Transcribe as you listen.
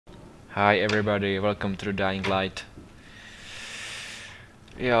Hi everybody, welcome to the Dying Light.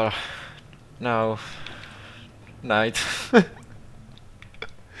 Yeah, now night.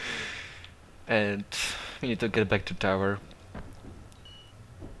 And we need to get back to tower.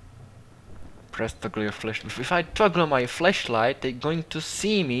 Press toggle your flash. If I toggle my flashlight, they're going to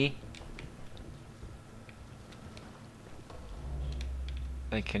see me.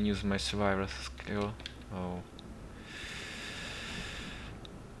 I can use my survival skill. Oh.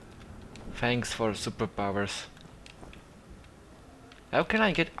 Thanks for superpowers. How can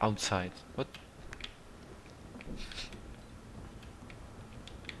I get outside? What?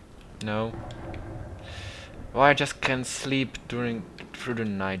 No. Why I just can't sleep through the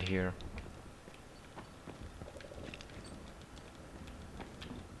night here?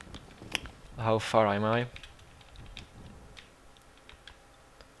 How far am I?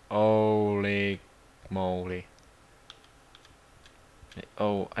 Holy moly.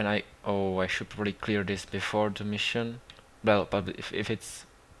 Oh, and I should probably clear this before the mission. Well, but if it's...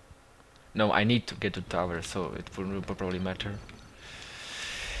 No, I need to get to tower, so it will probably matter.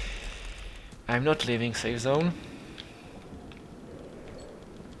 I'm not leaving safe zone.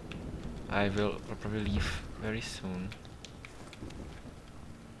 I will probably leave very soon.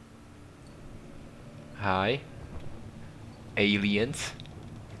 Hi. Aliens.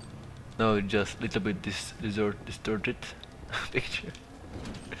 No, just a little bit distorted picture.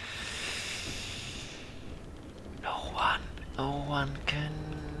 No one can...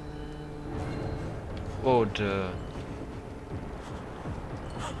 Oh,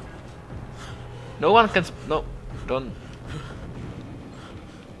 no one can... No, don't...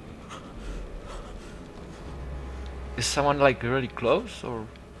 Is someone like really close or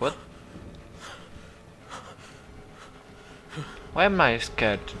what? Why am I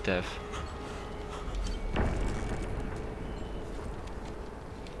scared to death?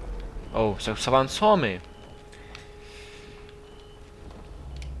 Oh, so someone saw me.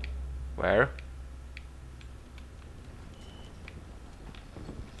 Where?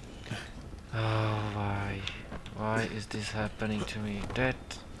 Oh, why? Why is this happening to me? Get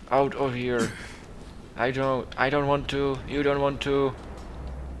out of here! I don't want to. You don't want to.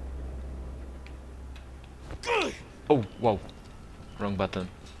 Oh, whoa! Wrong button.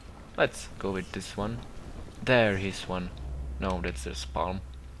 Let's go with this one. There is one. No, that's the spawn.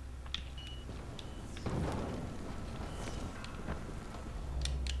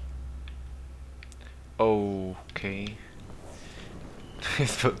 Okay.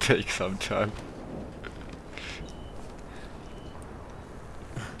 This will take some time.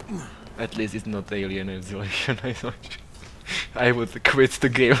 At least it's not alien isolation. I would quit the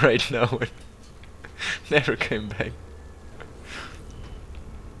game right now and never came back.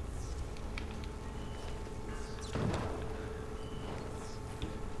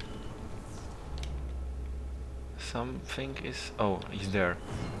 Something is... Oh, he's there.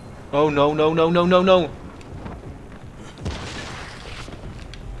 Oh no no no no no no!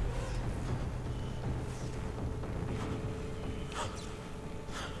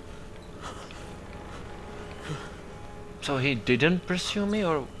 So he didn't pursue me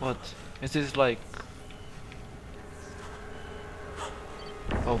or what? Is this like...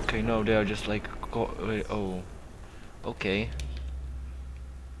 Okay, no, they are just like... Oh. Okay.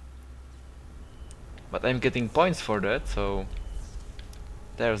 But I'm getting points for that, so...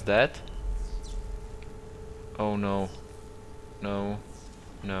 There's that. Oh no. No.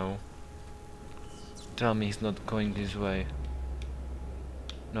 No. Tell me he's not going this way.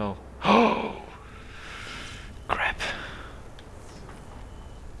 No. Oh! Crap.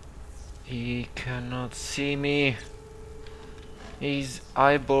 He cannot see me. His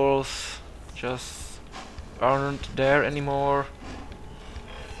eyeballs just aren't there anymore.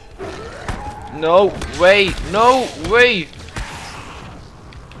 No way! No way!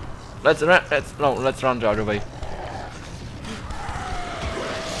 Let's run the other way.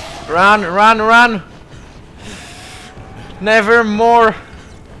 Run, run, run! Never more!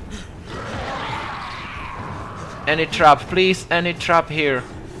 Any trap, please, any trap here.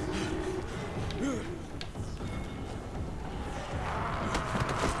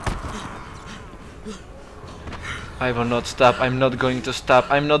 I will not stop, I'm not going to stop,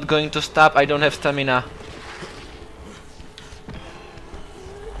 I'm not going to stop, I don't have stamina.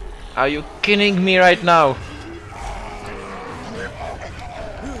 Are you kidding me right now?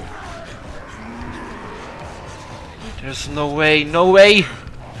 There's no way, no way!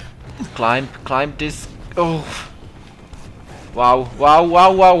 Climb this. Oh! Wow, wow,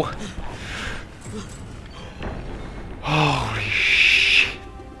 wow, wow! Holy shit!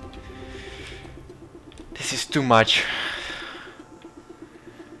 This is too much.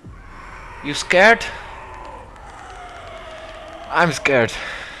 You scared? I'm scared.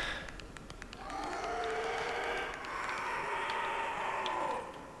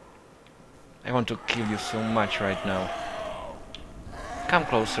 I want to kill you so much right now. Come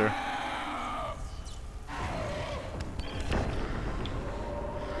closer.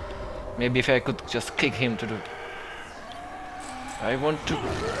 Maybe if I could just kick him to the... I want to...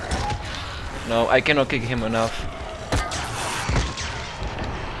 No, I cannot kick him enough.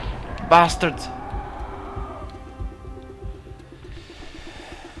 Bastard!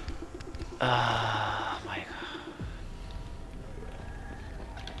 Ah, my god.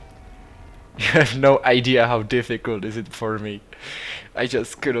 You have no idea how difficult is it for me. I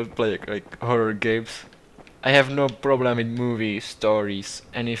just cannot play like horror games. I have no problem with movies, stories,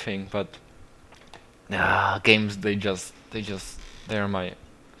 anything, but games they're my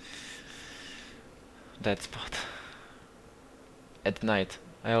dead spot. At night,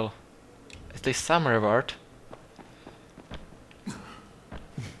 is this summer word?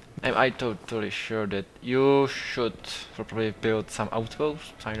 Am I totally sure that you should probably build some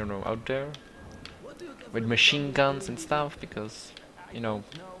outposts, I don't know, out there? With machine guns and stuff, because, you know...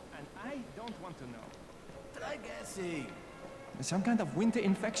 Some kind of winter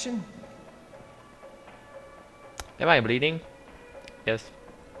infection? Am I bleeding? Yes.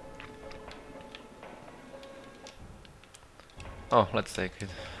 Oh, let's take it.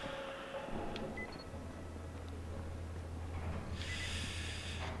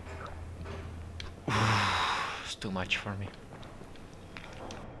 It's too much for me.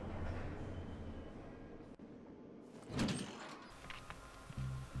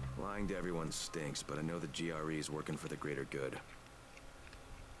 Lying to everyone stinks, but I know the GRE is working for the greater good.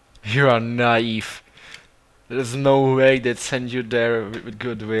 You are naive. There's no way they'd send you there with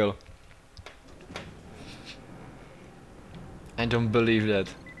goodwill. I don't believe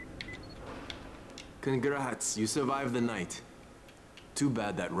that. Congrats, you survived the night. Too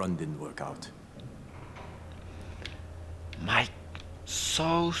bad that run didn't work out. Mike,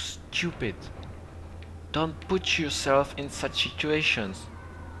 so stupid. Don't put yourself in such situations.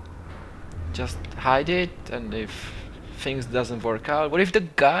 Just hide it, and if things doesn't work out, what if the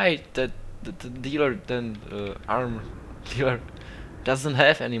guy that the dealer, then arm dealer, doesn't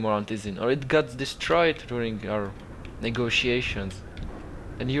have any more antizin, or it got destroyed during our negotiations?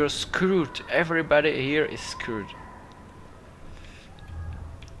 Then you're screwed. Everybody here is screwed.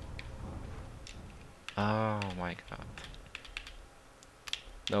 Oh my god.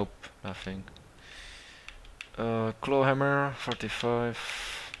 Nope, nothing. Clawhammer, 45.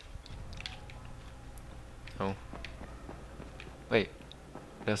 Oh. Wait,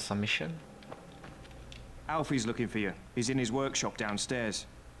 there's some mission? Alfie's looking for you. He's in his workshop downstairs.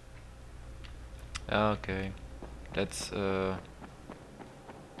 Okay. That's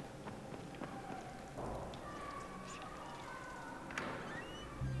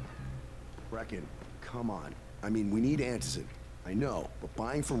Brecken, come on. I mean, we need antizin. I know, but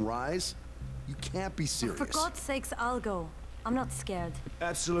buying from Rise? You can't be serious. For God's sakes, I'll go. I'm not scared.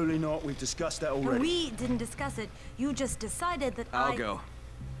 Absolutely not. We've discussed that already. We didn't discuss it. You just decided that I'll go.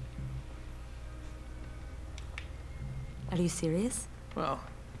 Are you serious? Well,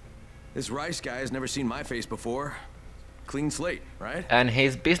 this Rice guy has never seen my face before. Clean slate, right? and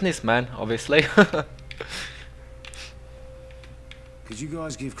he's businessman, obviously. Could you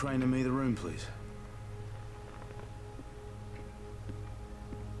guys give Crane and me the room, please?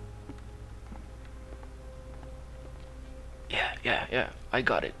 Yeah. I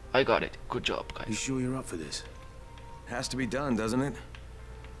got it. Good job, You guys. sure you're up for this? Has to be done, doesn't it?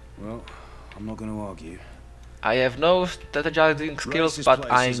 Well, I'm not going to argue. I have no strategizing skills, Rice's but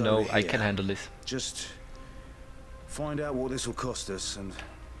place I is know over I here. can handle this. Just find out what this will cost us and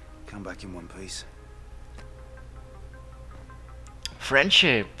come back in one piece.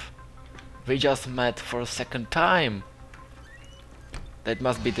 Friendship. We just met for a second time. That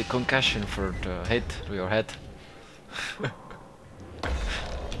must be the concussion for the hit to your head.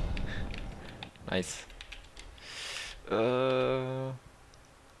 Nice.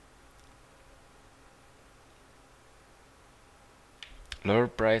 Lower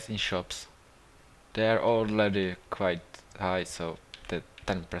price in shops. They are already quite high, so the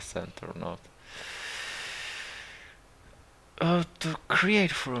 10% or not. To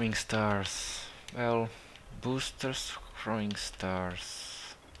create throwing stars. Well, boosters, throwing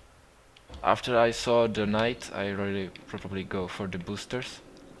stars. After I saw the knight, I really probably go for the boosters.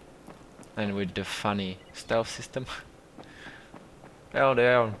 And with the funny stealth system. Well,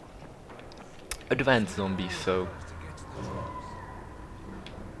 they are advanced zombies, so...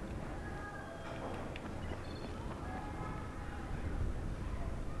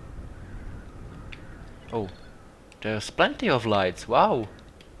 Oh, there's plenty of lights. Wow.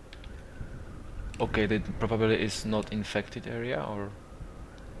 Okay, that probably is not infected area, or...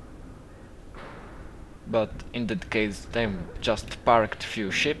 But in that case, they just parked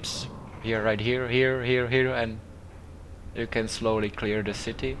few ships. Here, right here, here, and you can slowly clear the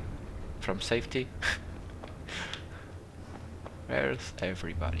city from safety. Where's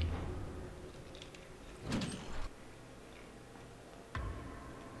everybody?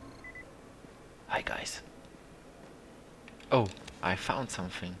 Hi guys. Oh, I found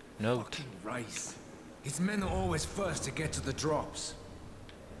something. Note. Fucking Rais. His men are always first to get to the drops.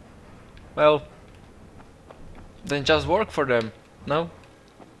 Well, then just work for them, no?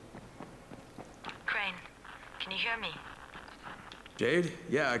 Crane, can you hear me? Jade?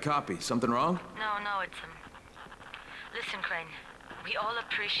 Yeah, I copy. Something wrong? No, it's Listen, Crane, we all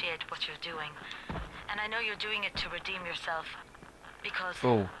appreciate what you're doing. And I know you're doing it to redeem yourself. Because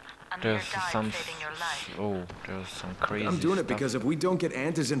Oh, Amir there's died some... saving your life. Oh, there's some crazy I'm doing it stuff. because if we don't get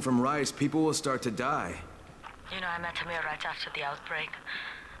Antizin from Rais, people will start to die. You know, I met Amir right after the outbreak.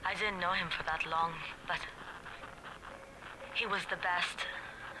 I didn't know him for that long, but... he was the best,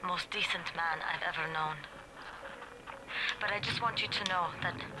 most decent man I've ever known. But I just want you to know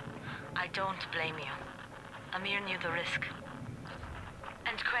that I don't blame you. Amir knew the risk.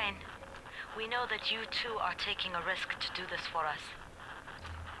 And Crane, we know that you too are taking a risk to do this for us.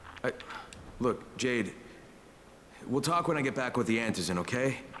 Look, Jade, we'll talk when I get back with the Antizin,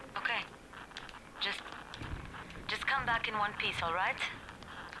 okay? Okay. Just come back in one piece, all right?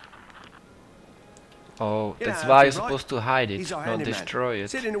 Oh, You that's know, why you're right? supposed to hide it, He's our not handyman. destroy it.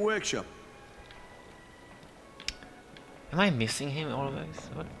 Sit in the workshop. Am I missing him always?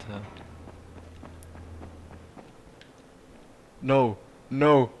 What the... No,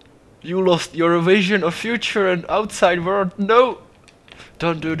 no. You lost your vision of future and outside world. No!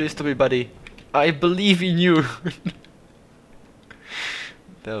 Don't do this to me, buddy. I believe in you.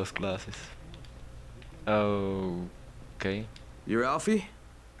 Those glasses. Oh, okay. You're Alfie?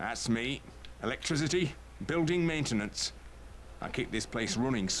 That's me. Electricity, building maintenance. I keep this place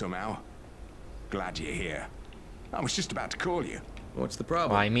running somehow. Glad you're here. I was just about to call you. What's the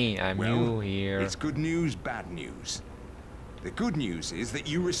problem? Why me? I'm Well, new here. It's good news, bad news. The good news is that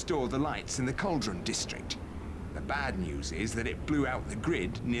you restored the lights in the Cauldron district. The bad news is that it blew out the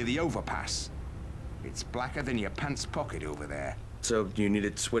grid near the overpass. It's blacker than your pants pocket over there. So, you need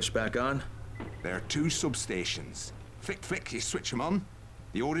it switched back on? There are 2 substations. Flick, you switch them on.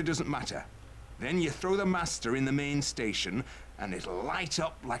 The order doesn't matter. Then you throw the master in the main station, and it'll light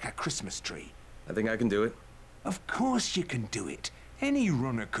up like a Christmas tree. I think I can do it. Of course you can do it. Any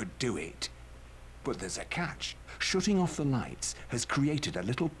runner could do it. But there's a catch. Shutting off the lights has created a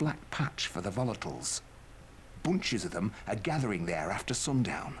little black patch for the volatiles. Bunches of them are gathering there after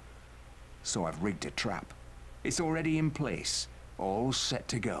sundown. So I've rigged a trap. It's already in place, all set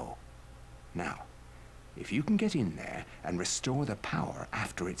to go. Now, if you can get in there and restore the power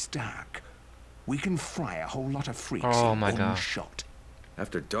after it's dark, we can fry a whole lot of freaks Oh in my one God. shot.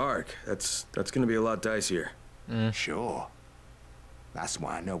 After dark, that's gonna be a lot dicier. Sure. That's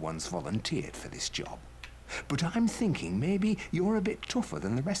why no one's volunteered for this job. But I'm thinking maybe you're a bit tougher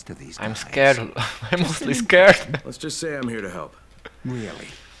than the rest of these guys. I'm scared. I'm mostly scared. Let's just say I'm here to help. Really?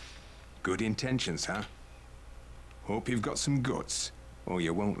 Good intentions, huh? Hope you've got some guts, or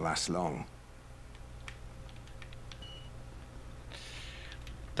you won't last long.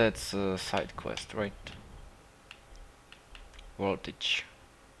 That's a side quest, right? Voltage.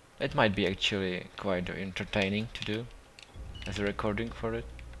 It might be actually quite entertaining to do as a recording for it.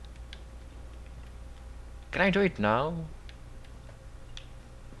 Can I do it now?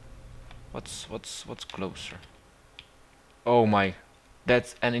 What's closer? Oh my,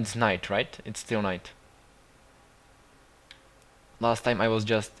 and it's night, right? It's still night. Last time I was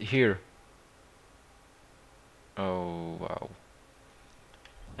just here. Oh wow.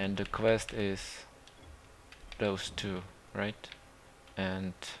 And the quest is those 2, right?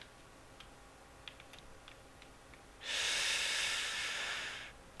 And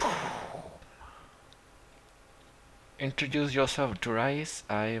introduce yourself to Rais.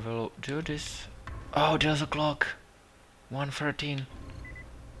 I will do this. Oh, there's a clock. 1:13.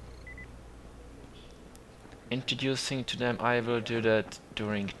 Introducing to them. I will do that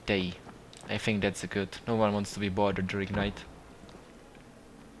during day. I think that's a good. No one wants to be bothered during night.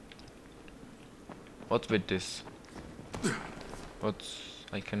 What with this?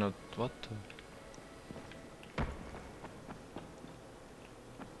 I cannot. What?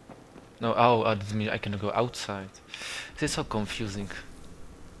 No, oh, this means I can go outside. This is so confusing.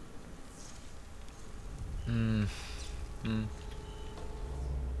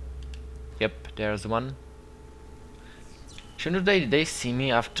 Yep, there's one. Shouldn't they see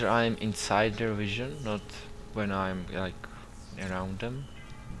me after I'm inside their vision, not when I'm like around them?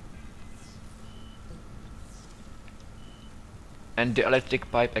 And the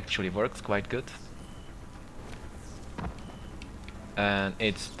electric pipe actually works quite good. And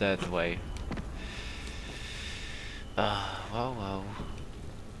it's that way. Wow, wow.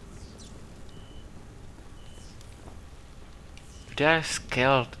 They're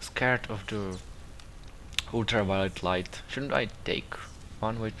scared of the ultraviolet light. Shouldn't I take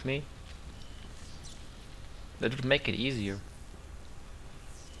one with me? That would make it easier.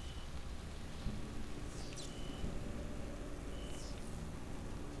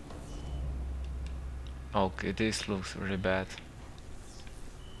 Okay, this looks really bad.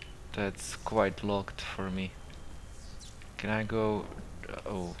 That's quite locked for me. Can I go?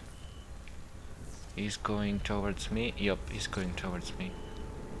 Oh. He's going towards me? Yup, he's going towards me.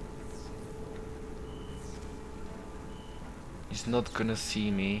 He's not gonna see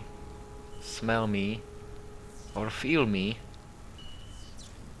me, smell me, or feel me.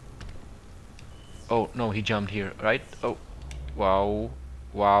 Oh, no, he jumped here, right? Oh, wow,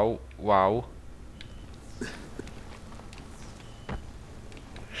 wow, wow.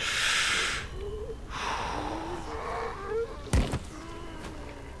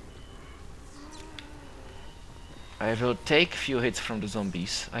 I will take few hits from the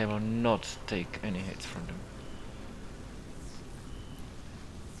zombies. I will not take any hits from them.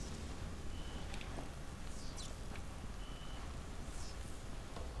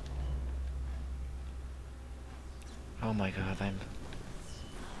 Oh my god,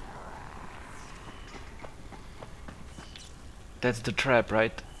 That's the trap,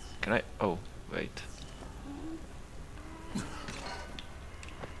 right? Can I... Oh, wait.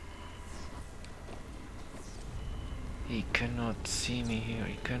 He cannot see me here,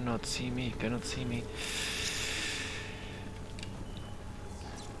 he cannot see me, he cannot see me.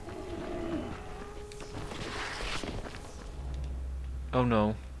 Oh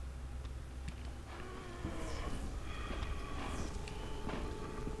no.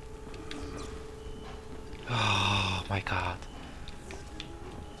 Oh my god.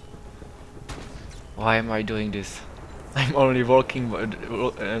 Why am I doing this? I'm only walking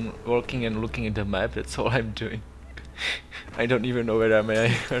and looking at the map, that's all I'm doing. I don't even know where am I.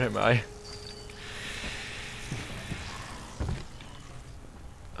 Where am I?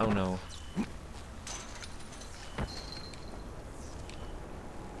 Oh no.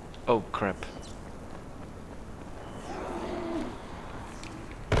 Oh crap.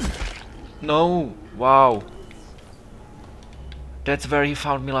 No! Wow! That's where he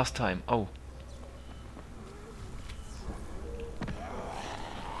found me last time. Oh.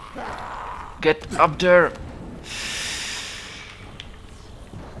 Get up there!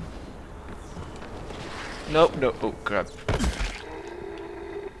 No, no, oh crap.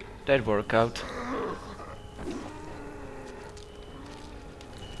 That worked out.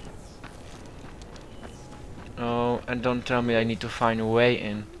 Oh, and don't tell me I need to find a way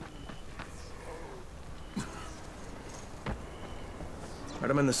in. Right,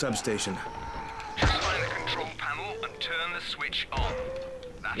 I'm in the substation. Just find the control panel and turn the switch on.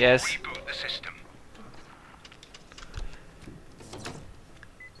 That'll Yes. reboot the system.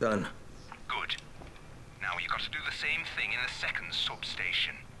 Done. Good. Now you got to do the same thing in the second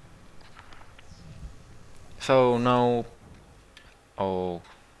substation. So now... Oh...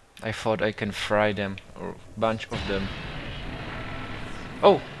 I thought I can fry them, or bunch of them.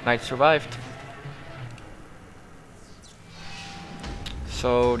 Oh! Knight survived!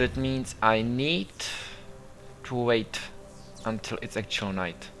 So that means I need to wait until it's actual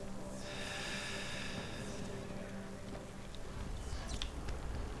night.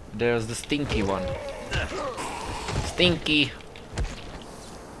 There's the stinky one. Stinky!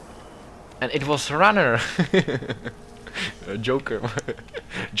 And it was Runner! Joker.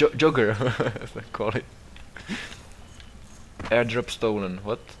 Jogger, as I call it. Airdrop stolen.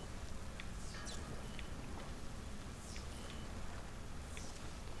 What?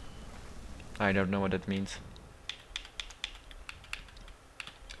 I don't know what that means.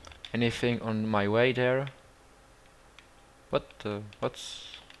 Anything on my way there? What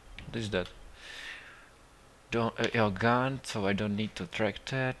is that? Don't your gun, so I don't need to track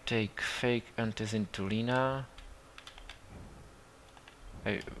that. Take fake anti-Zintulina.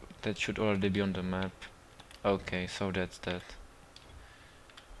 That should already be on the map. Okay, so that's that.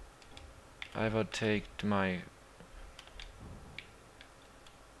 I will take my...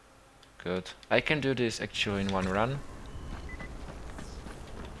 Good. I can do this actually in one run.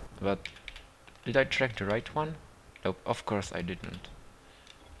 But... Did I track the right one? Nope, of course I didn't.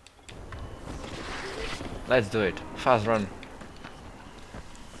 Let's do it. Fast run.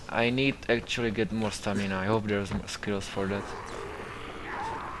 I need actually get more stamina. I hope there's more skills for that.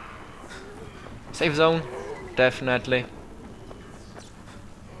 Safe zone. Definitely.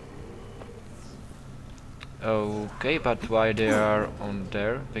 Okay, but why they are on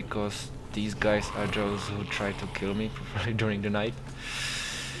there? Because these guys are those who try to kill me probably during the night.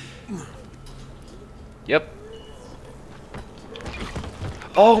 Yep.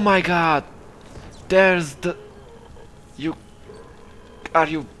 Oh my god! There's the... You... Are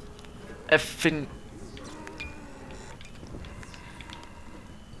you... effing...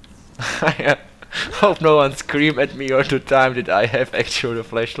 I hope no one screamed at me all the time that I have actually a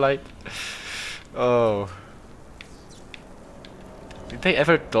flashlight. Oh. Did they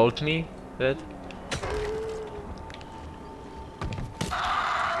ever told me that?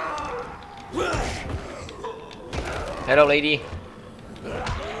 Hello, lady.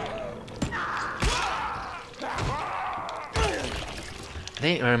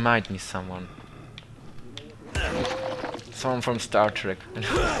 They remind me someone. Someone from Star Trek.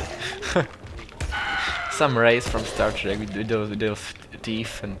 Some race from Star Trek with those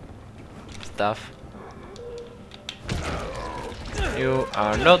teeth and stuff. You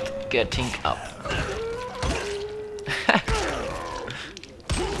are not getting up.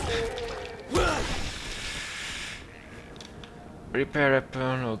 Repair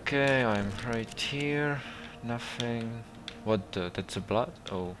weapon, okay, I'm right here. Nothing. What the? That's a blood?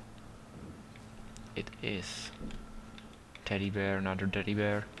 Oh. It is. Teddy bear, another teddy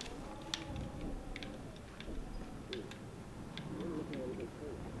bear.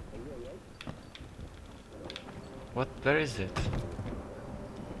 What? Where is it?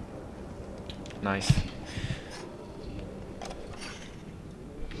 Nice.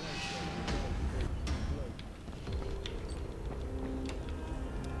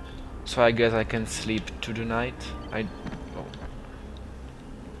 So I guess I can sleep to the night.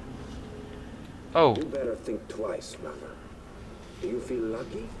 Oh. You better think twice, Mama. Do you feel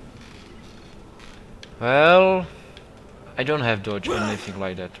lucky? Well, I don't have dodge or anything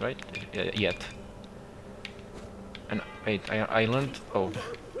like that, right? Yet. And wait, I learned. Oh.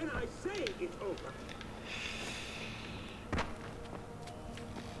 When I say it's over.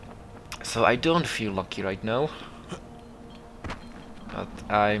 So I don't feel lucky right now. But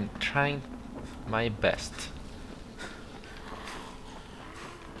I'm trying my best.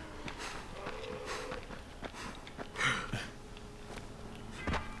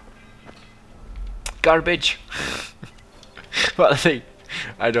 Garbage. Well,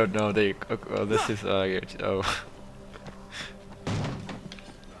 I don't know. This is oh.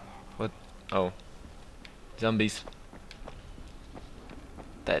 What? Oh, zombies.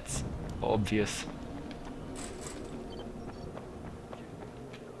 That's obvious.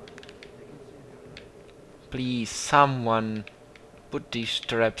 Please, someone put these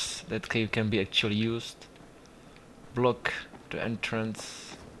traps that can be actually used. Block the entrance.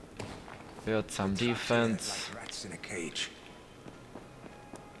 Build some defense. Like rats in a cage.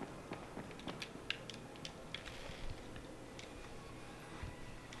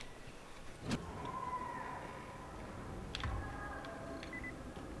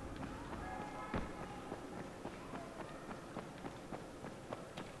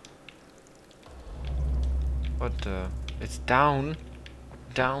 What the? It's down,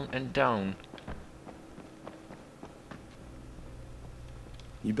 down and down.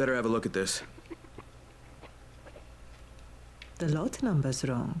 You better have a look at this. The lot number's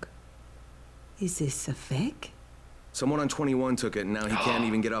wrong. Is this a fake? Someone on 21 took it and now he can't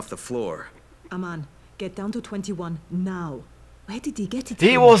even get off the floor. Aman, get down to 21 now. Where did he get it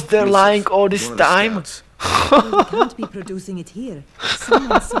He from? was there lying all this One of the time. scouts. Well, he can't be producing it here.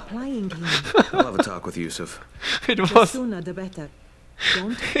 Someone's supplying him. I'll have a talk with Yusuf. It The was sooner the better.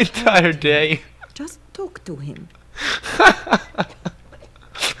 Don't entire hurt him. day. Just talk to him.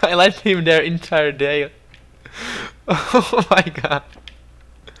 I left him there entire day. Oh my god.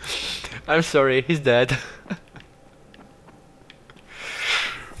 I'm sorry, he's dead.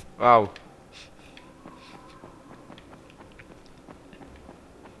 Wow.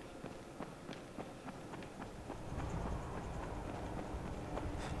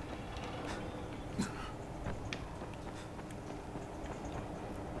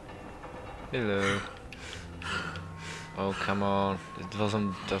 Hello. Oh, come on. It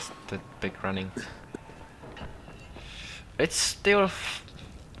wasn't just that big running. It's still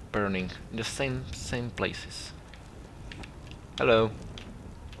burning in the same places. Hello.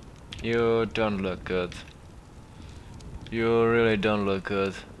 You don't look good. You really don't look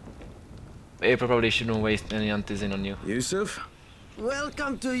good. You probably shouldn't waste any antizin on you. Yusuf?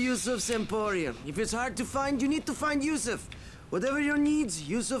 Welcome to Yusuf's Emporium. If it's hard to find, you need to find Yusuf. Whatever your needs,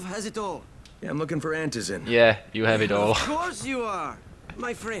 Yusuf has it all. Yeah, I'm looking for Antizin. Yeah, you have it all. Of course you are.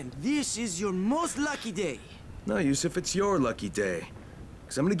 My friend, this is your most lucky day. No, Yusuf, it's your lucky day.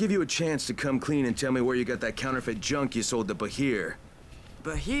 Because I'm going to give you a chance to come clean and tell me where you got that counterfeit junk you sold to Bahir.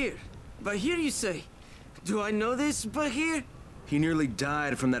 Bahir? Bahir, you say? Do I know this Bahir? He nearly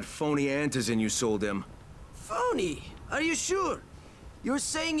died from that phony Antizin you sold him. Phony? Are you sure? You're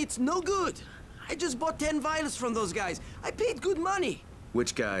saying it's no good? I just bought 10 vials from those guys. I paid good money.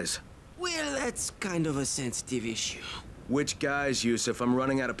 Which guys? Well, that's kind of a sensitive issue. Which guys, Yusuf? I'm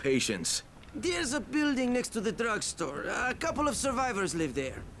running out of patience. There's a building next to the drugstore. A couple of survivors live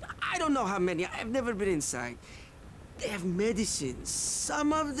there. I don't know how many. I've never been inside. They have medicines.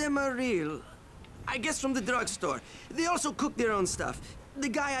 Some of them are real. I guess from the drugstore. They also cook their own stuff. The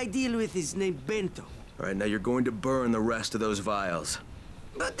guy I deal with is named Bento. All right, now you're going to burn the rest of those vials.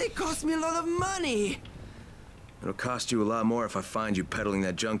 But they cost me a lot of money. It'll cost you a lot more if I find you peddling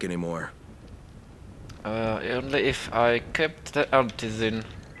that junk anymore. Only if I kept the Antizin.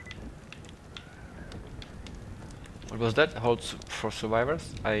 What was that? Hold for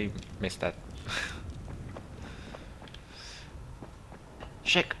survivors? I missed that.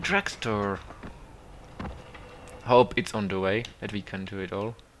 Check drugstore. Hope it's on the way, that we can do it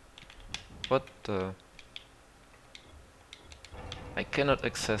all. What the... I cannot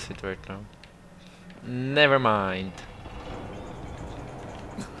access it right now. Never mind.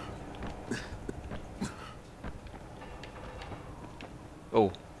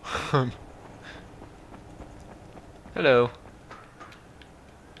 Oh. Hello.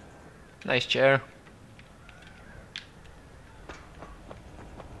 Nice chair.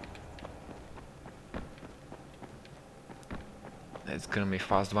 That's gonna be a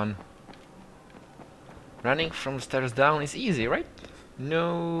fast one. Running from stairs down is easy, right?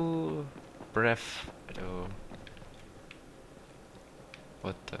 No breath at all.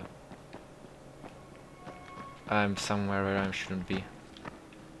 What the? I'm somewhere where I shouldn't be.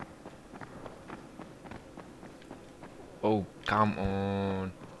 Oh, come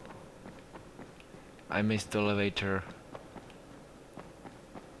on. I missed the elevator.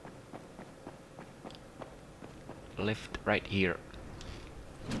 Lift right here.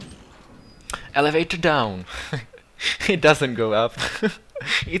 Elevator down. It doesn't go up.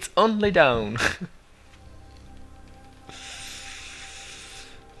 It's only down.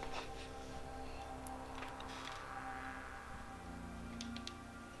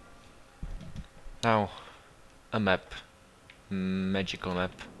 Now, a map. Magical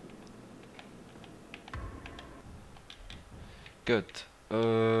map. Good.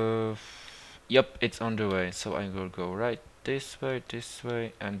 Yep, it's on the way. So I will go right this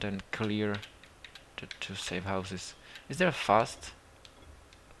way, and then clear the two safe houses. Is there a fast?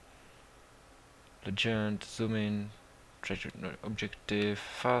 Legend, zoom in, treasure, no, objective,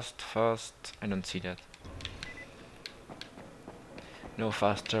 fast. I don't see that. No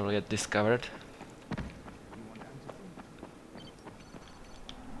fast travel yet discovered.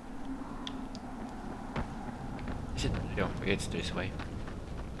 Is it? No, it's this way.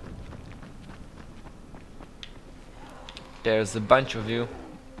 There's a bunch of you.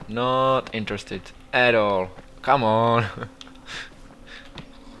 Not interested at all. Come on.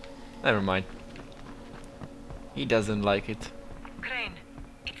 Never mind. He doesn't like it. Crane,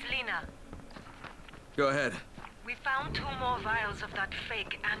 it's Lena. Go ahead. We found 2 more vials of that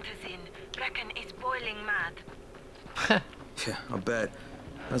fake Antizin. Brecken is boiling mad. Yeah, I'll bet.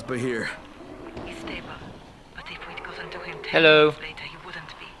 How's Bahir? He's stable. But if we'd gotten to him 10 Hello. minutes later, he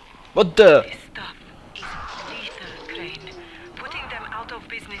wouldn't be. What the? This stuff is lethal, Crane. Putting them out of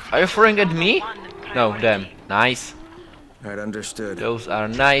business. Are you throwing at me? No, them. Nice. Alright, understood. Those are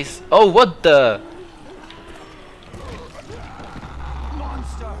nice. Oh, what the?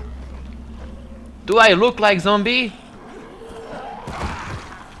 Monster. Do I look like zombie?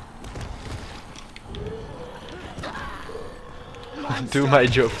 Do my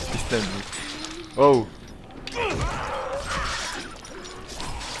job, instantly. Oh.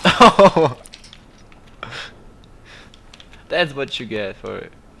 Oh. That's what you get for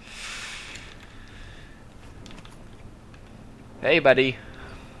it. Hey, buddy.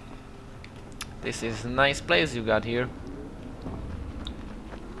 This is a nice place you got here.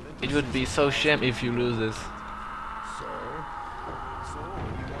 It would be so shame if you lose this.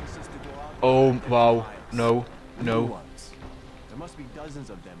 Oh, wow. No. No. There must be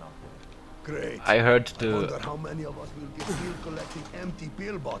dozens of them out there. Great. I heard I wonder the how many of us will get killed collecting empty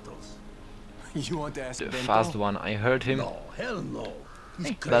pill bottles. You want to ask Bento? fast one. I heard him. No, hell no. He's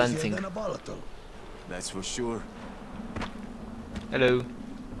Hey, crazier balancing. than a volatile. That's for sure. Hello.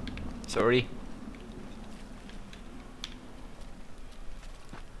 Sorry.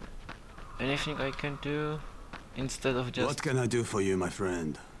 Anything I can do instead of just... What can I do for you, my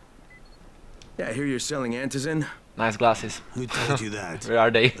friend? Yeah, I hear you're selling antizin. Nice glasses. Who told you that? Where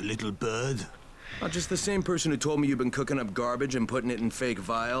are they? A little bird? Not just the same person who told me you've been cooking up garbage and putting it in fake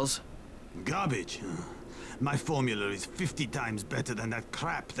vials. Garbage? My formula is 50 times better than that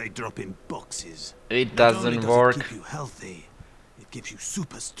crap they drop in boxes. It Not only doesn't does work. It keep you healthy, it gives you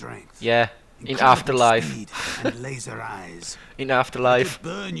super strength. Yeah, in Incredible Afterlife. speed and laser eyes. In I Afterlife. could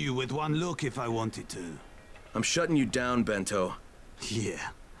burn you with one look if I wanted to. I'm shutting you down, Bento. Yeah.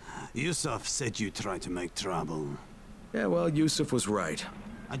 Yusuf said you tried to make trouble. Yeah, well, Yusuf was right.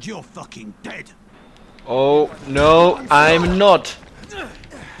 And you're fucking dead. Oh, no, I'm not.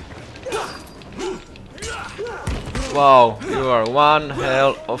 Wow, you are one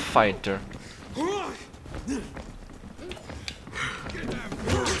hell of fighter.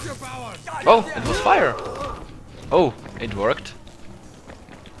 Oh, it was fire. Oh, it worked.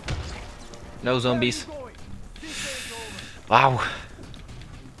 No zombies. Wow.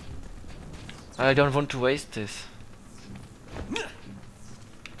 I don't want to waste this.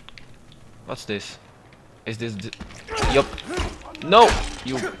 What's this? Is this the... Yup. No!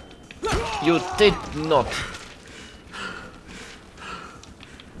 You did not.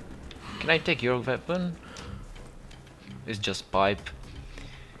 Can I take your weapon? It's just pipe.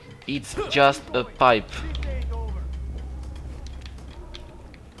 It's just a pipe.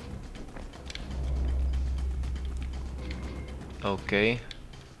 Okay.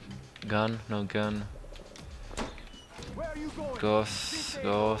 Gun, no gun. Goes.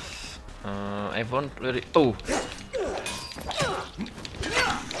 I want really. Oh!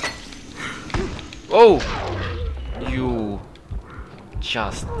 Oh! You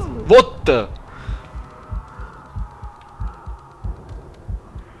just. What the?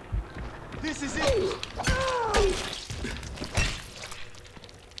 This is it.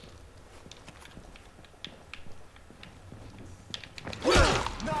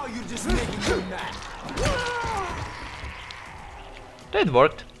 Now you're just making me mad. That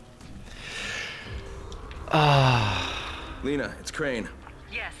worked. Lena, it's Crane.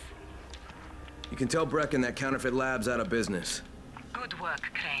 Yes. You can tell Brecken that counterfeit lab's out of business. Good work,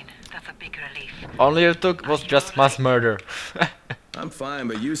 Crane. That's a big relief. Only it took was just mass murder. I'm fine,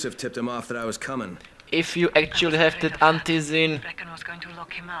 but Yusuf tipped him off that I was coming. If you actually have that antizin,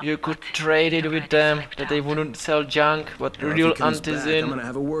 you could trade it with them, that they wouldn't sell junk, but Well, if real he comes back, I'm antizin. gonna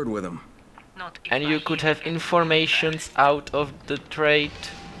have a word with him. And you could have informations out of the trade.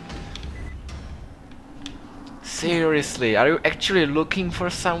 Seriously, are you actually looking for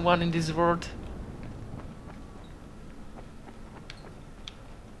someone in this world?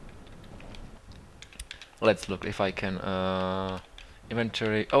 Let's look if I can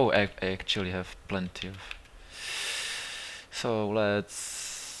inventory. Oh, I actually have plenty of. So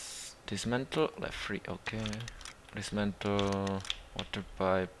let's dismantle. Left free. Okay. Dismantle. Water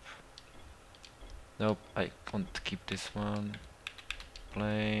pipe. Nope. I want to keep this one.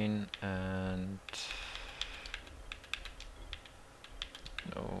 Plane and.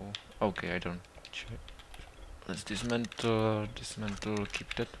 No. Okay, I don't. Let's dismantle. Dismantle.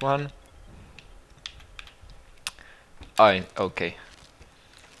 Keep that one. Okay.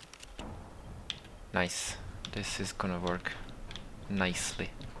 Nice. This is gonna work nicely.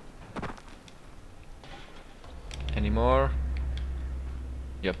 Any more?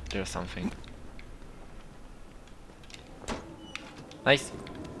 Yep, there's something. Nice.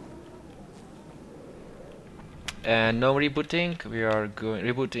 And no rebooting. We are going.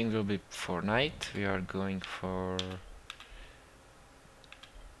 Rebooting will be for night. We are going for.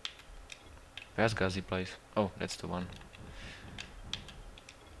 Where's Gazi place? Oh, that's the one.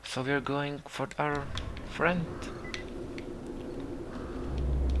 So we are going for our friend.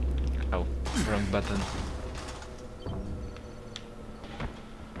 Oh, wrong button.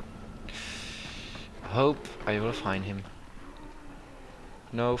 Hope I will find him.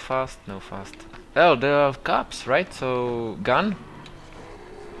 No fast, no fast. Oh, there are cops, right? So, gun?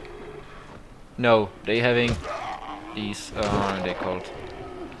 No, they having these, they called.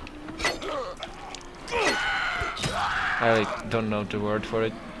 I don't know the word for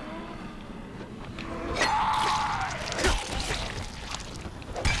it.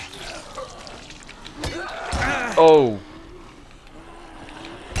 Oh!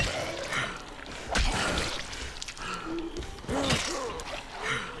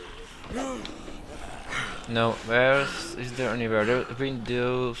 No, is there anywhere? There have been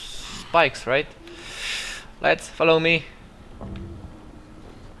those spikes, right? Let's follow me.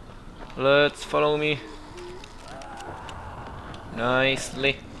 Let's follow me.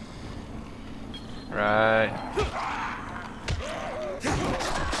 Nicely. Right.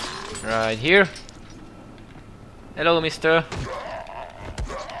 Right here. Hello, mister.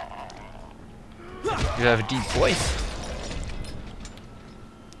 You have a deep voice.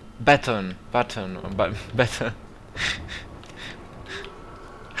 Baton. Baton.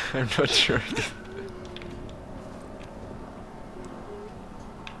 I'm not sure.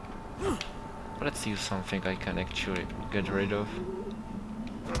 Let's use something I can actually get rid of.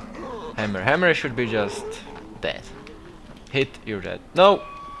 Hammer. Hammer should be just dead. Hit, you're dead. No!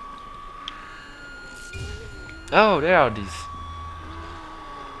 Oh, there are these.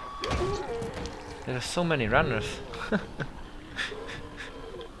 There are so many runners.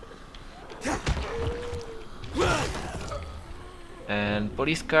 And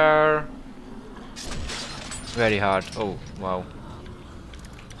police car. Very hard. Oh, wow.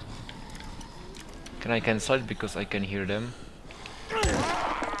 Can I cancel it because I can hear them?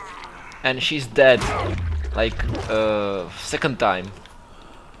 And she's dead. Like, second time.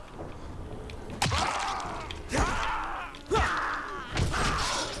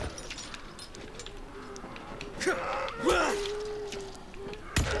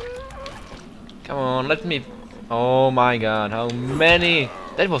 Come on, let me... Oh my god, how many?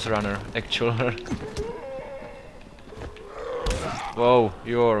 That was a runner, actually. Whoa,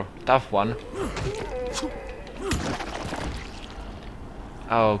 you're a tough one.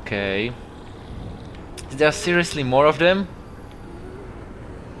 Okay. Is there seriously more of them?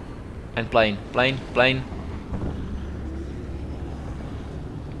 And plane.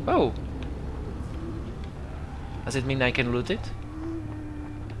 Oh. Does it mean I can loot it?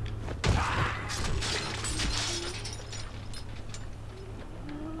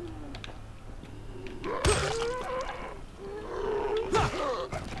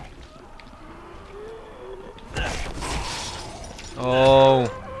 Oh.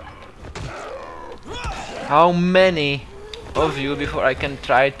 How many of you before I can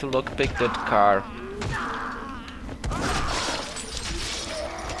try to lockpick that car?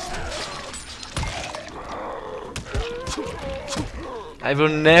 I will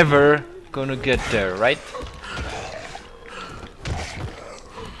never gonna get there, right?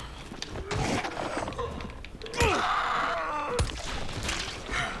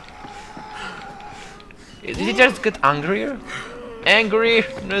 Did he just get angrier? Angry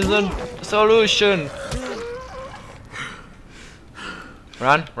isn't solution.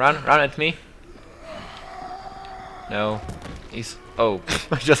 Run at me. No, he's... Oh,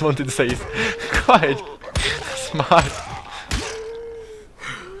 I just wanted to say he's quite smart.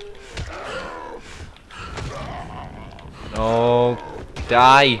 Oh,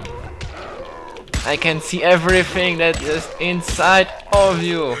 die. I can see everything that is inside of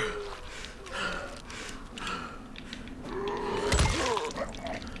you.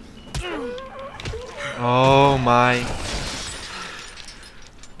 Oh my.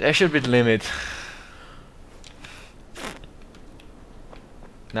 There should be the limit.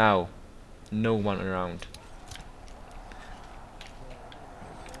 Now, no one around.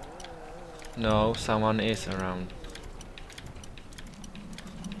 No, someone is around.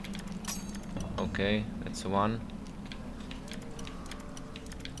 Okay, that's one.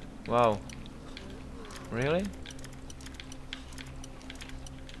 Wow. Really?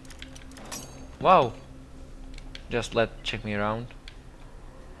 Wow. Just check me around.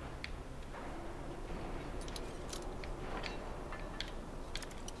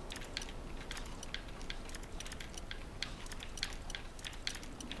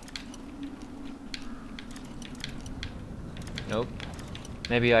 Nope.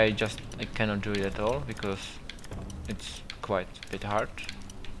 Maybe I cannot do it at all because it's quite a bit hard.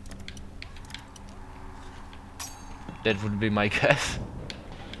 That would be my guess.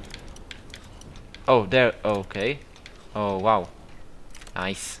 Oh, there. Okay. Oh, wow.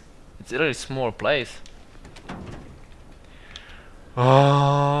 Nice. It's a really small place.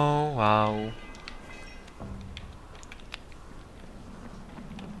 Oh, wow.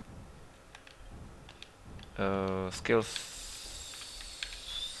 Skills.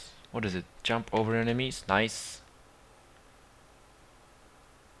 What is it? Jump over enemies. Nice.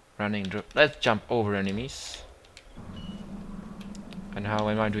 Running. Let's jump over enemies. And how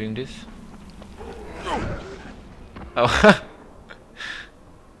am I doing this? Oh.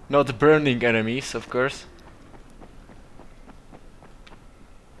 Not burning enemies, of course.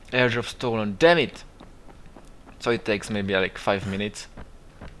 Airdrop stolen. Damn it! So it takes maybe like 5 minutes.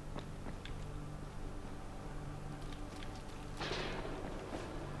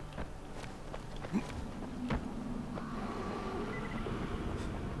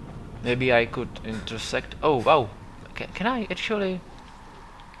 Maybe I could intersect. Oh wow! Can I actually?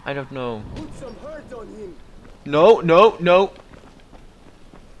 I don't know. Put some hurt on him. No, no, no.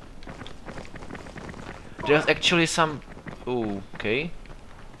 There's actually some. Ooh, okay.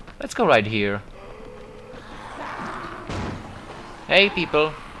 Let's go right here. Hey,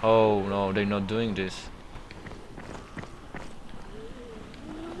 people. Oh no, they're not doing this.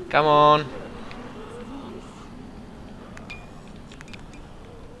 Come on.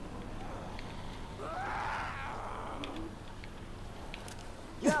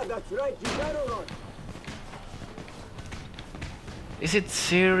 Yeah, that's right. You gotta run. Is it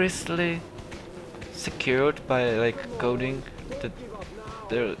seriously secured by like coding that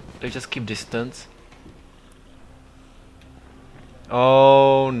they just keep distance?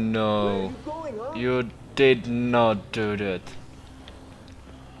 Oh no, you did not do that.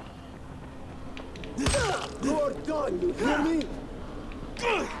 You're done, you hear me?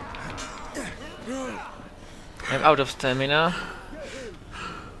 I'm out of stamina.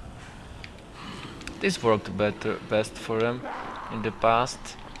 This worked best for them in the past,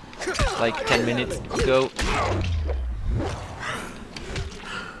 like 10 minutes ago.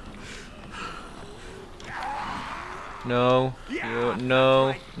 No,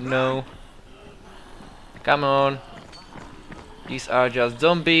 no, no. Come on. These are just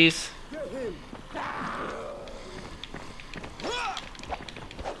zombies.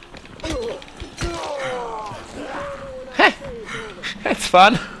 Heh, that's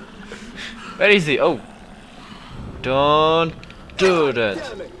fun. Where is he? Oh. Don't do that.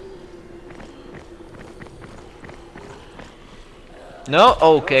 No?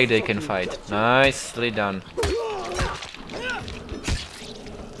 Okay, they can fight. Nicely done.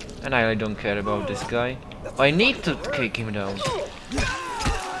 And I don't care about this guy. I need to kick him down.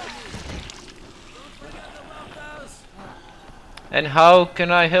 And how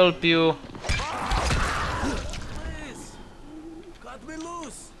can I help you? Cut me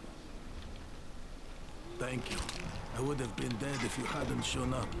loose. Thank you. I would have been dead if you hadn't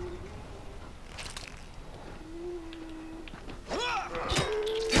shown up.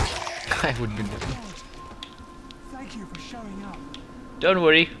 I would be dead. Thank you for showing up. Don't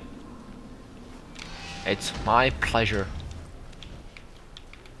worry. It's my pleasure.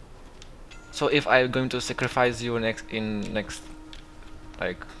 So if I'm going to sacrifice you next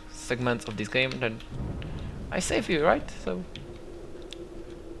like segments of this game, then I save you, right? So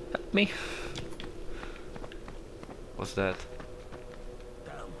help me. What's that?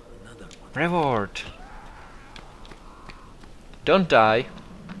 Reward. Don't die.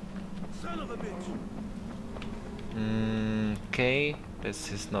 Okay,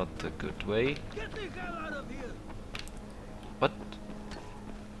 this is not a good way. What?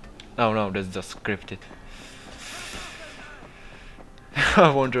 Oh no, that's just scripted. I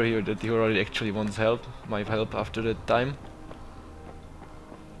wonder here that he already actually wants help, my help after that time.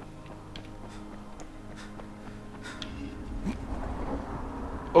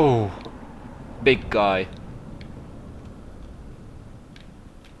 Oh, big guy.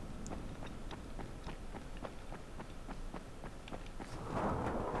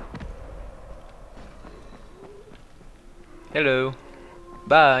 Hello.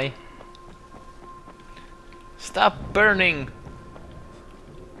 Bye. Stop burning.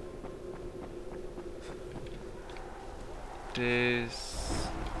 This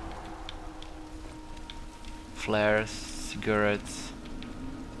flares, cigarettes,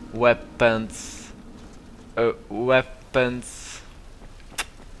 weapons, weapons.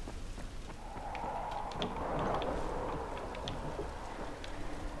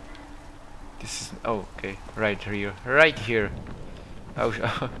 This is okay. Right here, right here.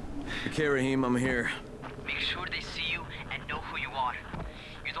 Oh, Okay, Raheem, I'm here. Make sure they see you and know who you are.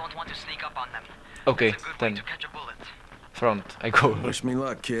 You don't want to sneak up on them. okay, That's a good way then to catch a bullet. front. I go. Wish me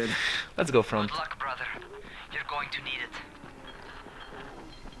luck, kid. Let's go front. Good luck, brother. You're going to need it.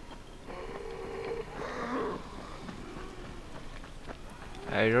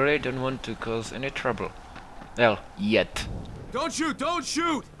 I really don't want to cause any trouble. Well, yet. Don't shoot! Don't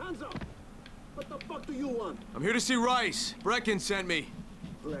shoot! Hands up! What the fuck do you want? I'm here to see Rice. Brecken sent me.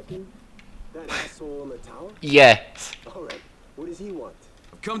 Brecken? That asshole in the tower? Yes. Alright, what does he want?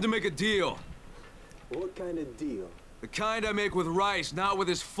 I've come to make a deal. What kind of deal? The kind I make with Rice, not with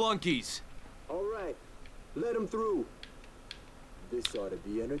his flunkies. Alright, let him through. This ought to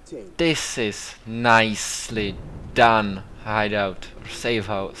be entertaining. This is nicely done. Hideout or save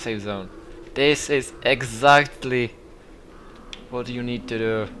house, save zone. This is exactly what you need to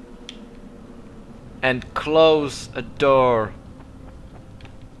do. And close a door.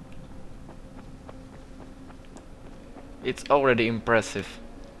 It's already impressive.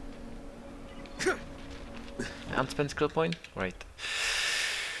 unspent skill point? Right.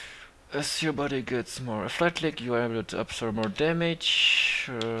 As your body gets more athletic, you are able to absorb more damage.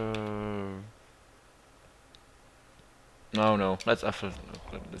 No, let's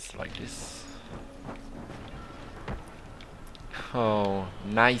let's like this. Oh,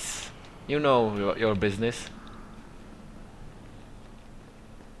 nice. You know your business.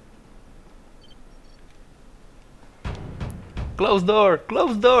 Close door!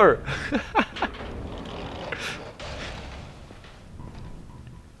 Close door!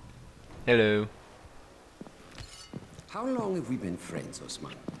 Hello. How long have we been friends,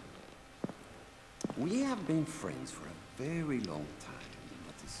 Osman? We have been friends for a very long time.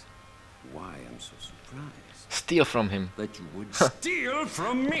 That is why I'm so surprised. Steal from him. That you would steal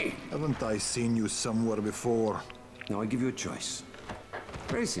from me! Haven't I seen you somewhere before? Now I give you a choice.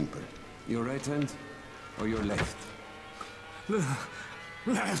 Very simple. Your right hand or your left?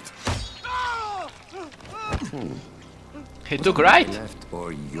 Left! He took right? Left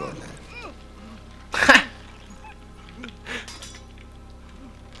or your left?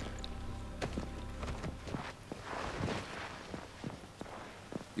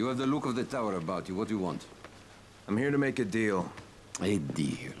 You have the look of the tower about you. What do you want? I'm here to make a deal. A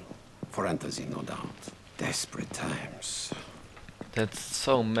deal. For Antazin, no doubt. Desperate times. That's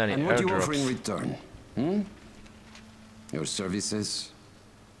so many And what do you offer in airdrops. return? Hmm? Your services?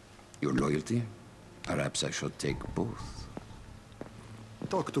 Your loyalty? Perhaps I should take both.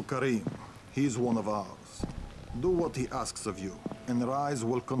 Talk to Karim. He's one of ours. Do what he asks of you, and Rais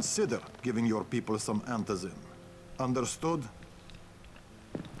will consider giving your people some antizin. Understood?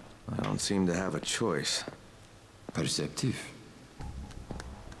 I don't seem to have a choice. Perceptive.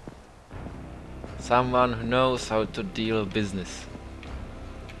 Someone who knows how to deal business.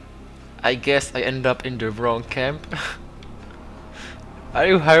 I guess I end up in the wrong camp. Are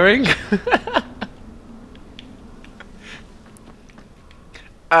you hiring?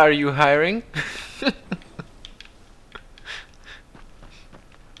 Are you hiring?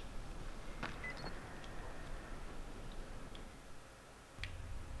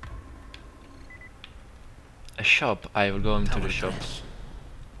 A shop. I will go into the shop.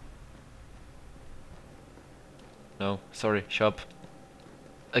 No, sorry, shop.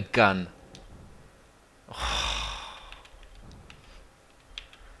 A gun.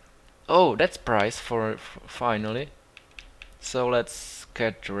 Oh, that's price for finally. So let's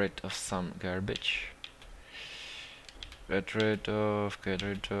get rid of some garbage. Get rid of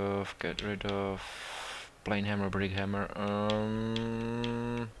plain hammer, brick hammer.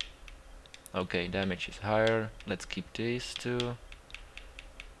 Okay, damage is higher. Let's keep these two.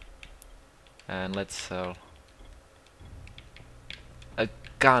 And let's sell a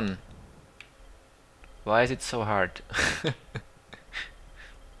gun. Why is it so hard?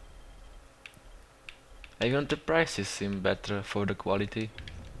 Even the prices seem better for the quality.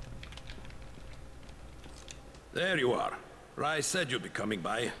 There you are. Rais said you'd be coming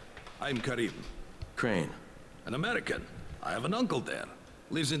by. I'm Karim. Crane. An American. I have an uncle there.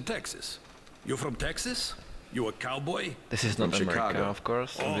 Lives in Texas. You from Texas? You a cowboy? This is not America, of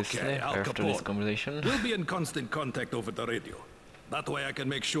course, obviously, Okay, Al after this Capone. conversation. We'll be in constant contact over the radio. That way I can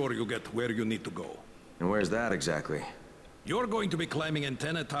make sure you get where you need to go. And where's that exactly? You're going to be climbing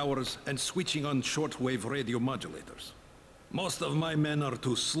antenna towers and switching on shortwave radio modulators. Most of my men are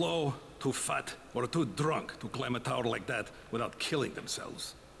too slow, too fat, or too drunk to climb a tower like that without killing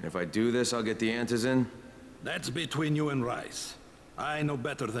themselves. And if I do this, I'll get the antizin? That's between you and Rais. I know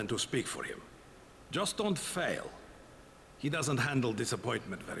better than to speak for him. Just don't fail. He doesn't handle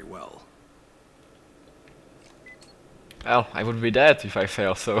disappointment very well. Well, I would be dead if I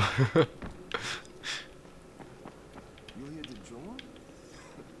fail, so... You here to join?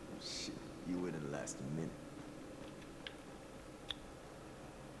 Shit, you wouldn't last a minute.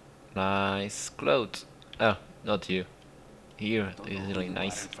 Nice clothes. Oh, not you. Here Don't is know really who you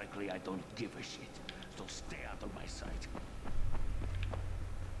nice. are, and frankly, I don't give a shit. So stay out of my sight.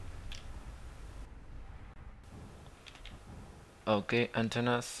 Okay,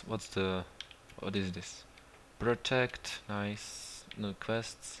 antennas. What is this? Protect. Nice. No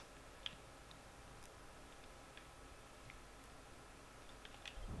quests.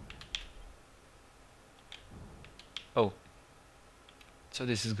 Oh. So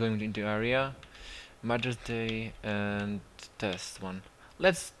this is going into area. Mother's Day and test one.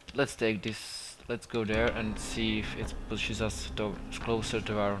 Let's take this. Let's go there and see if it pushes us closer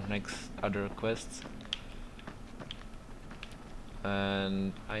to our next other quests.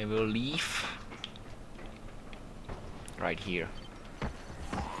 And I will leave right here.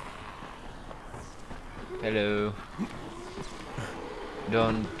 Hello.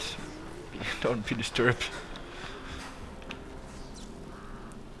 Don't be disturbed.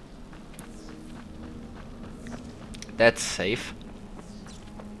 That's safe.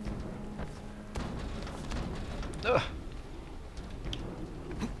 Ugh.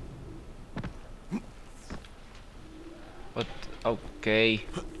 What? Okay.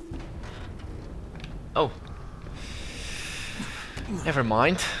 Oh. Never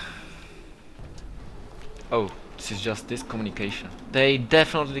mind. Oh, this is just this communication. They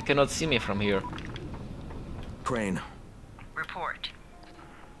definitely cannot see me from here. Crane. Report.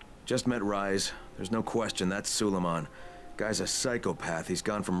 Just met Rais. There's no question that's Suleiman. Guy's a psychopath. He's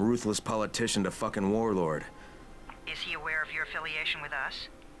gone from ruthless politician to fucking warlord. Is he aware of your affiliation with us?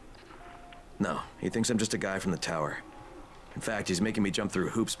 No, he thinks I'm just a guy from the tower. In fact, he's making me jump through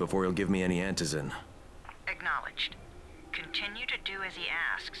hoops before he'll give me any antizin. Acknowledged. Continue to do as he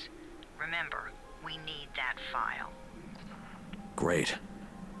asks. Remember, we need that file. Great.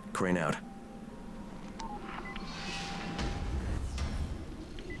 Crane out.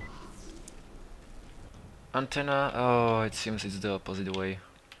 Antenna. Oh, it seems it's the opposite way.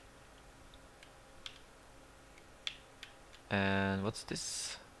 And what's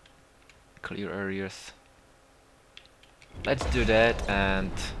this? Clear areas. Let's do that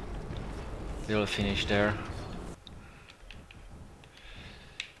and we'll finish there.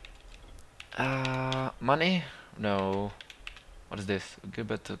 Money? No. What is this? Good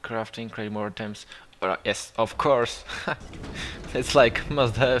better crafting, create more items. Yes, of course. It's like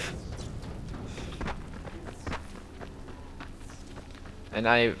must have. And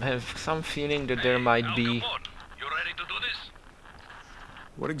I have some feeling that there might be. You ready to do this?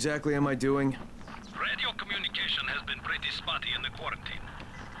 What exactly am I doing? Radio communication has been pretty spotty in the quarantine.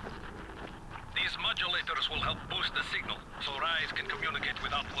 These modulators will help boost the signal, so Rais can communicate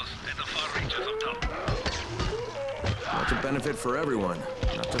with outposts at the far reaches of town. That's a benefit for everyone,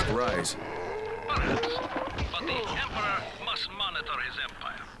 not just Rais. Perhaps, but the Emperor must monitor his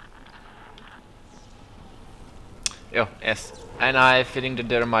empire. Oh, yes. And I feeling that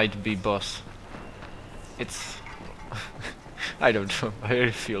there might be boss. It's I don't know, I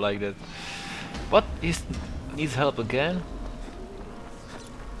really feel like that. What is needs help again?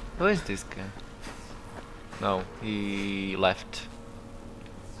 Who is this guy? No, he left.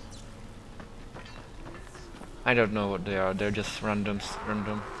 I don't know what they are, they're just random.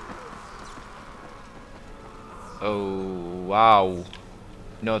 Oh wow.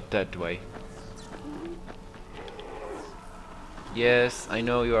 Not that way. Yes, I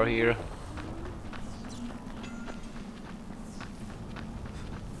know you are here.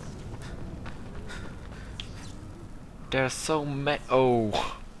 There's so many.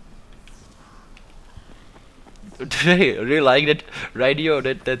 Oh. Do they really like that radio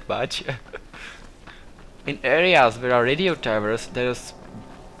that much? In areas where are radio towers, there's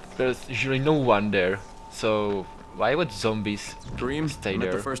usually no one there. So why would zombies stay I'm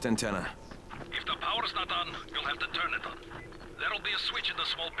there? at the first antenna. If the power's not on, you'll have to turn it on. There'll be a switch in the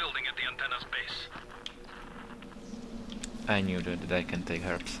small building at the antenna's base. I knew that I can take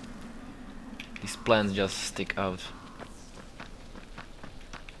herbs. These plants just stick out.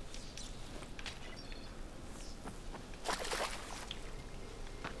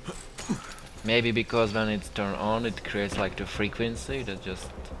 Maybe because when it's turned on it creates like the frequency that just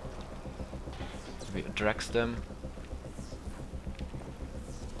attracts them.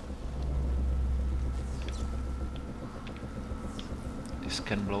 This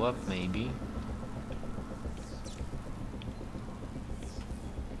can blow up maybe.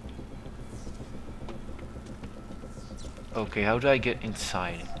 Okay, how do I get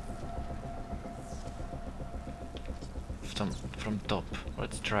inside? From top.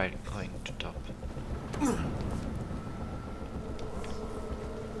 Let's try going to top.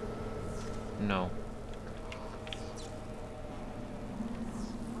 No.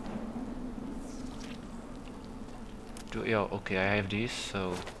 Yeah, okay, I have this,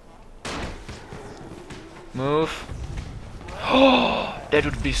 so move. Oh, that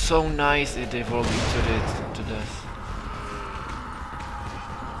would be so nice if they evolved into this.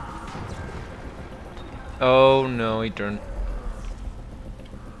 Oh no, it turned.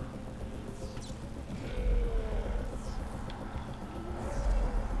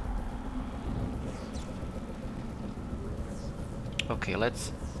 Okay,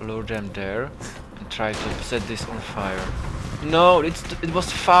 let's lure them there and try to set this on fire. No, it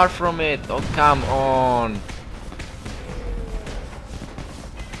was far from it. Oh, come on.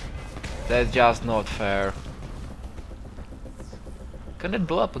 That's just not fair. Can it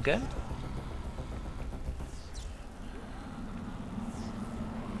blow up again?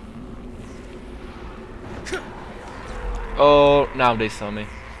 Oh, now they saw me.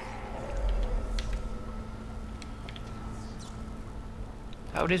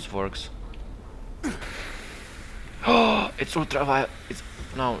 How this works? It's ultraviolet. It's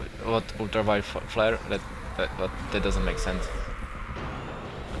no, what ultraviolet flare? That doesn't make sense.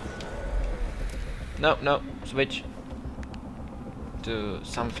 No, no, switch to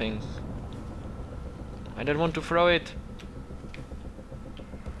something. I don't want to throw it.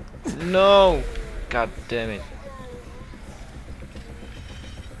 No, god damn it.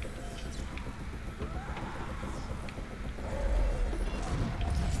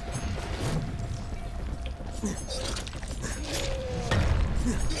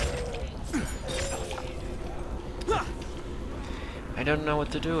 I don't know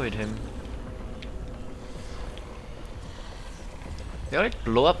what to do with him. Will it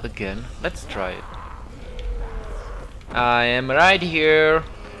blow up again? Let's try it. I am right here.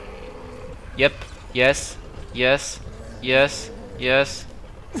 Yep. Yes. Yes. Yes. Yes.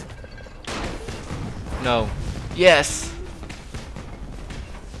 No. Yes!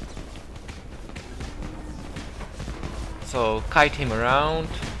 So, kite him around.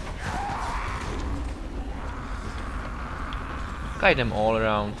 Kite them all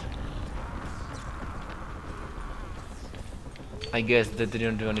around. I guess that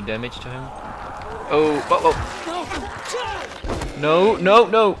didn't do any damage to him. Oh, oh, oh. No, no,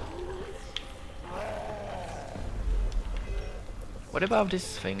 no! What about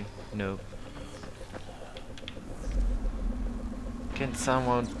this thing? No. Can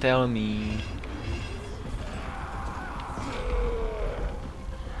someone tell me?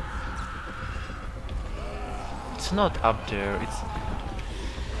 It's not up there, it's...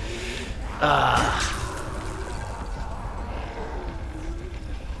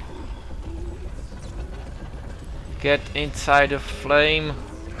 Get inside the flame.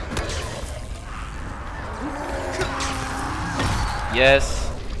 Yes.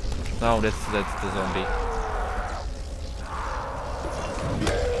 No, that's the zombie.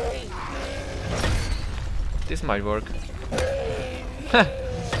 This might work.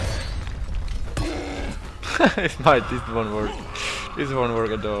 This won't work. This won't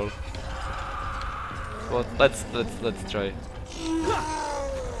work at all. Well, let's try.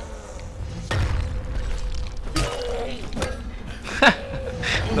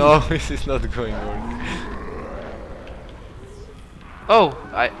 No, this is not going to work. Oh,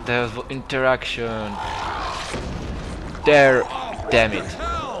 there's interaction. There, damn it.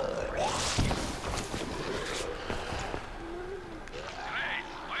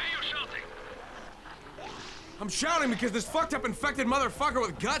 I'm shouting because this fucked up infected motherfucker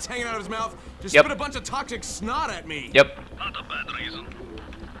with guts hanging out of his mouth just Yep. spit a bunch of toxic snot at me. Yep. Not a bad reason.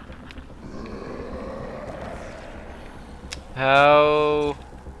 How?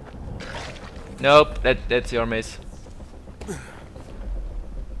 Nope, that's your miss.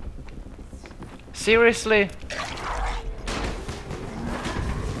 Seriously?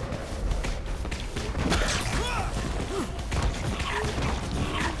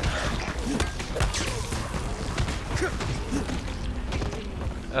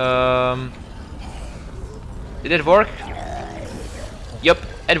 Did it work? Yup,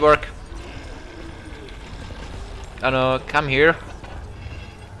 it worked. Come here.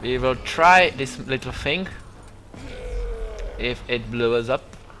 We will try this little thing. If it blows up.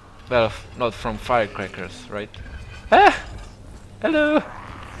 Well, not from firecrackers, right? Ah! Hello!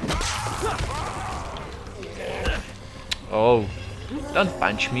 Oh, don't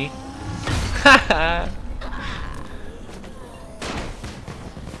punch me. Haha!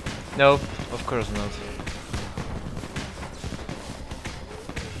 No, of course not.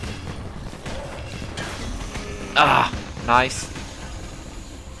 Ah, nice.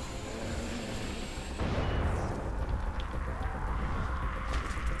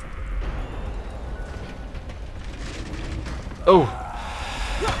 Oh,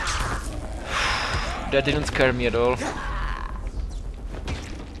 that didn't scare me at all.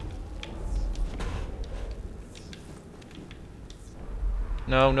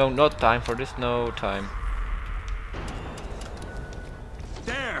 No, no, not time for this. No time.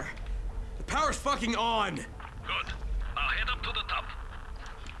 There! The power's fucking on! Good. Now head up to the top.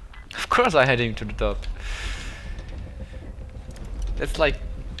 Of course I'm heading to the top. That's like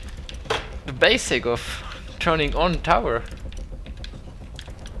the basic of turning on tower.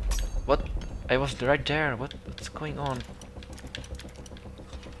 What? I was right there. What's going on?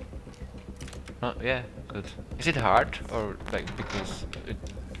 Oh, yeah, good. Is it hard or like because it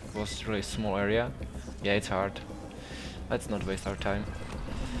was really small area? Yeah, it's hard. Let's not waste our time.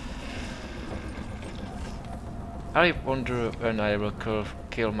 I wonder when I will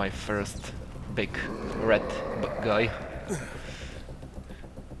kill my first big red guy.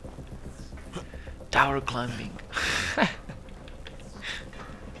 Tower climbing.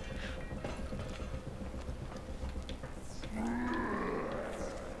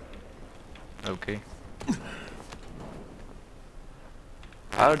 Okay.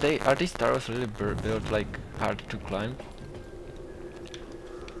 Are these towers really built like hard to climb?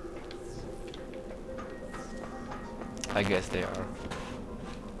 I guess they are.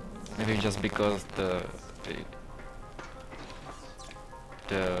 Maybe just because the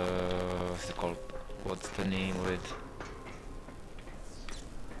what's it called? What's the name of it?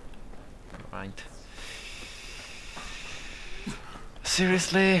 Right.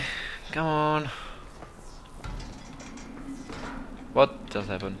 Seriously? Come on. What just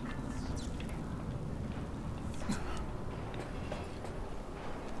happened?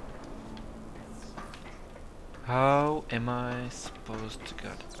 How am I supposed to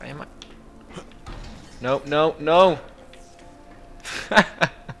get? Am I? No, no, no!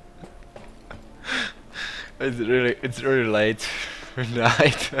 It's really late.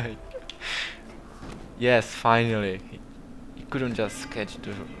 Night. Yes, finally. He couldn't just catch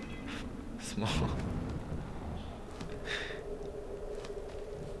the small.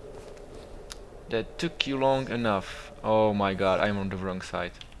 That took you long enough. Oh my god, I'm on the wrong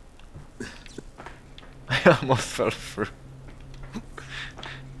side. I almost fell through.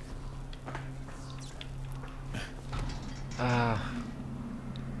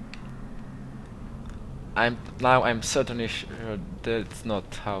 I'm certainly sure that's not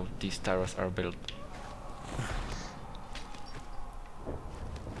how these towers are built.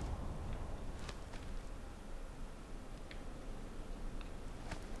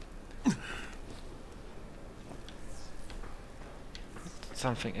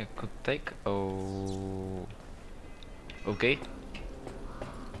 Something I could take. Oh, okay.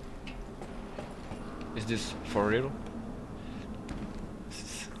 Is this for real?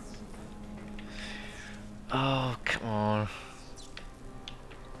 Oh, come on.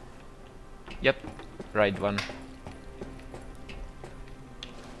 Yep, right one.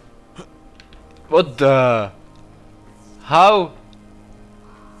 What the? How?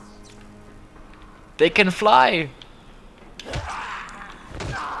 They can fly!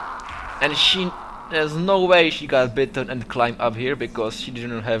 And there's no way she got bitten and climbed up here because she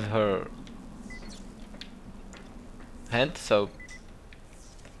didn't have her hand, so...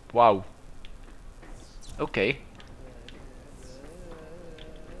 Wow. Okay.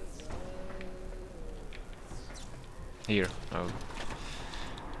 Here. Oh.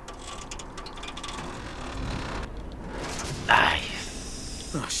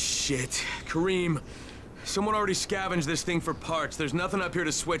 Nice. Oh shit. Kareem. Someone already scavenged this thing for parts. There's nothing up here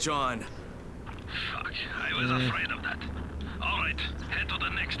to switch on. Fuck. I was afraid of that. Alright. Head to the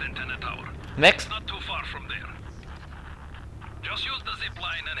next antenna tower. Next? It's not too far from there. Just use the zip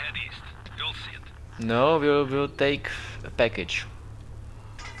line and head east. You'll see it. No, we'll take a package.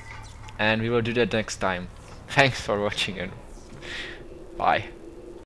 And we will do that next time. Thanks for watching and bye.